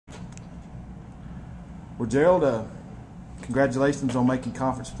Well, Gerald, congratulations on making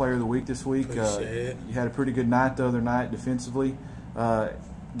Conference Player of the Week this week. You had a pretty good night the other night defensively.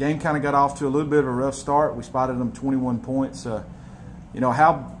 Game kind of got off to a little bit of a rough start. We spotted them 21 points.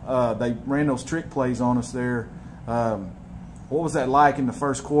 How they ran those trick plays on us there. What was that like in the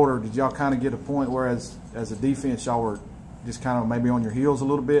first quarter? Did y'all kind of get a point where as a defense y'all were just kind of maybe on your heels a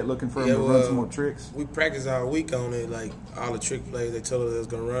little bit, looking for them to run some more tricks? We practiced all week on it, like all the trick plays. They told us they was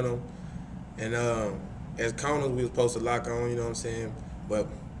going to run them. And as corners, we was supposed to lock on, you know what I'm saying? But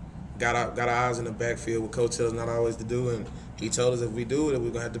got our eyes in the backfield, what Coach tells us not always to do, and he told us if we do it,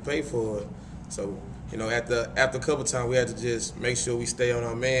 we're going to have to pay for it. So, after a couple times, we had to just make sure we stay on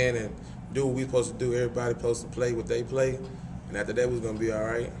our man and do what we're supposed to do. Everybody supposed to play what they play. And after that, we was going to be all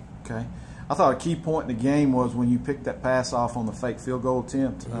right. Okay. I thought a key point in the game was when you picked that pass off on the fake field goal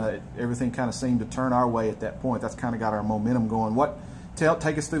attempt. Everything kind of seemed to turn our way at that point. That's kind of got our momentum going.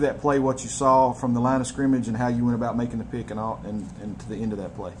 Take us through that play, what you saw from the line of scrimmage and how you went about making the pick and to the end of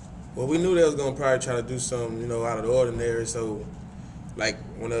that play. Well, we knew they was going to probably try to do something, out of the ordinary. So, like,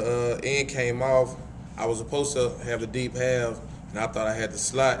 when the end came off, I was supposed to have the deep half, and I thought I had the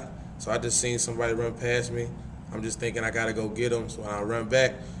slot. So I just seen somebody run past me. I'm just thinking I got to go get him. So when I run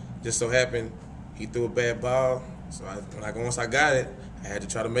back, just so happened he threw a bad ball. So once I got it, I had to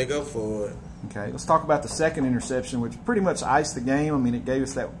try to make up for it. Okay, let's talk about the second interception, which pretty much iced the game. I mean, it gave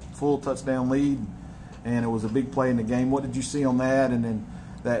us that full touchdown lead, and it was a big play in the game. What did you see on that, and then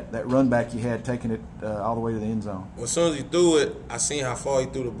that run back you had taking it all the way to the end zone? Well, as soon as he threw it, I seen how far he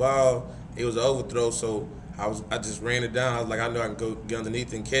threw the ball. It was an overthrow, so I just ran it down. I was like, I know I can go get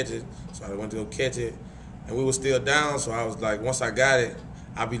underneath and catch it, so I went to go catch it. And we were still down, so I was like, once I got it,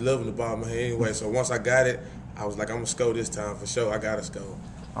 I'd be loving the ball in my hand anyway. So once I got it, I was like, I'm going to score this time for sure. I got to score.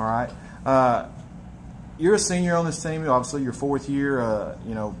 All right. You're a senior on this team. Obviously, your fourth year. Our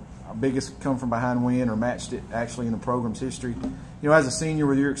biggest come from behind win or matched it actually in the program's history. As a senior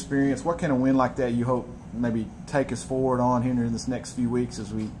with your experience, what kind of win like that you hope maybe take us forward on here in this next few weeks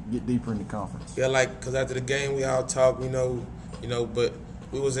as we get deeper into conference? Yeah, because after the game we all talk, but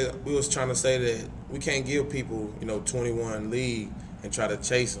we was trying to say that we can't give people 21 lead and try to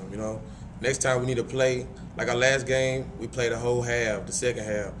chase them. Next time we need to play like our last game. We played a whole half, the second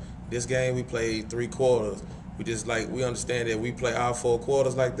half. This game we played 3 quarters. We understand that we play all 4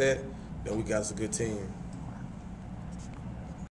 quarters like that. Then we got us a good team.